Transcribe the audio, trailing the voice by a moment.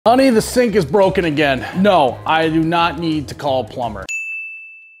Honey, the sink is broken again. No, I do not need to call a plumber.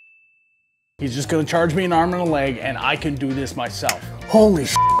 He's just gonna charge me an arm and a leg, and I can do this myself. Holy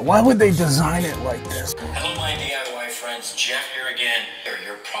shit, why would they design it like this? Hello, my DIY friends. Jeff here again.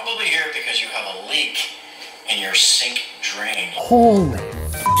 You're probably here because you have a leak in your sink drain. Holy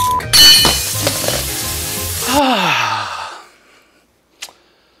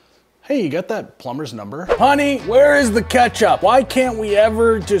Hey, you got that plumber's number? Honey, where is the ketchup? Why can't we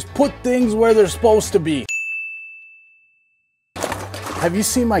ever just put things where they're supposed to be? Have you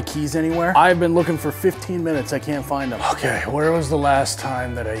seen my keys anywhere? I've been looking for 15 minutes, I can't find them. Okay, where was the last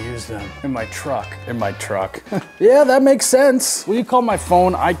time that I used them? In my truck. In my truck. Yeah, that makes sense. When you call my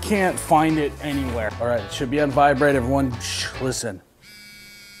phone, I can't find it anywhere. All right, it should be on vibrate, everyone. Shh, listen.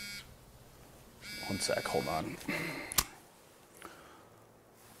 One sec, hold on.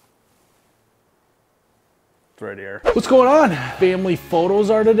 It's right here. What's going on? Family photos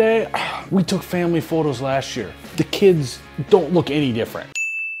are today. We took family photos last year. The kids don't look any different.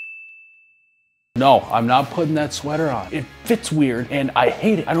 No, I'm not putting that sweater on. It fits weird and I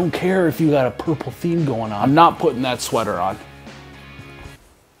hate it. I don't care if you got a purple theme going on. I'm not putting that sweater on.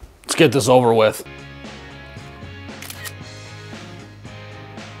 Let's get this over with.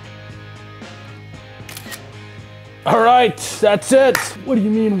 All right, that's it. What do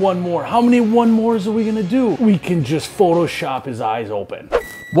you mean one more? How many one mores are we gonna do? We can just Photoshop his eyes open.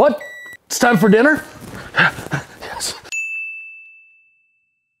 What? It's time for dinner? Yes.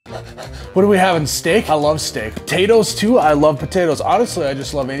 What are we having, steak? I love steak. Potatoes too, I love potatoes. Honestly, I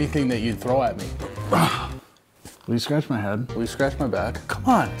just love anything that you throw at me. Will you scratch my head? Will you scratch my back? Come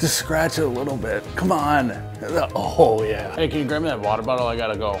on, just scratch it a little bit. Come on. Oh yeah. Hey, can you grab me that water bottle? I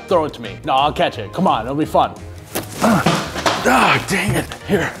gotta go. Throw it to me. No, I'll catch it. Come on, it'll be fun. Dang it.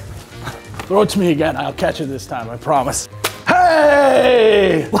 Here, throw it to me again. I'll catch it this time, I promise.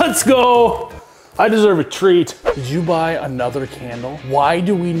 Hey, let's go. I deserve a treat. Did you buy another candle? Why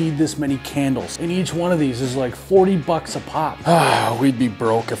do we need this many candles? And each one of these is like 40 bucks a pop. We'd be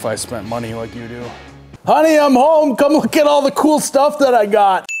broke if I spent money like you do. Honey, I'm home. Come look at all the cool stuff that I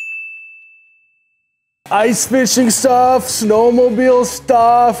got. Ice fishing stuff, snowmobile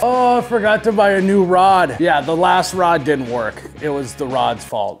stuff. Oh, I forgot to buy a new rod. Yeah, the last rod didn't work. It was the rod's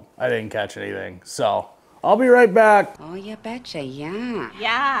fault. I didn't catch anything. So, I'll be right back. Oh, you betcha, yeah.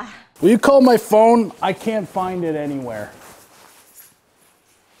 Yeah. Will you call my phone? I can't find it anywhere.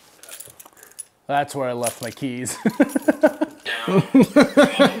 That's where I left my keys.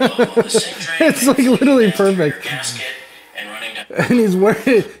 It's like literally perfect. And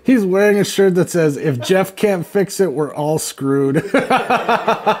he's wearing a shirt that says, "If Jeff can't fix it, we're all screwed."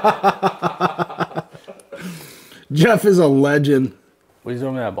 Jeff is a legend. Will you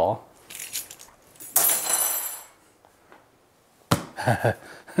throw me that ball?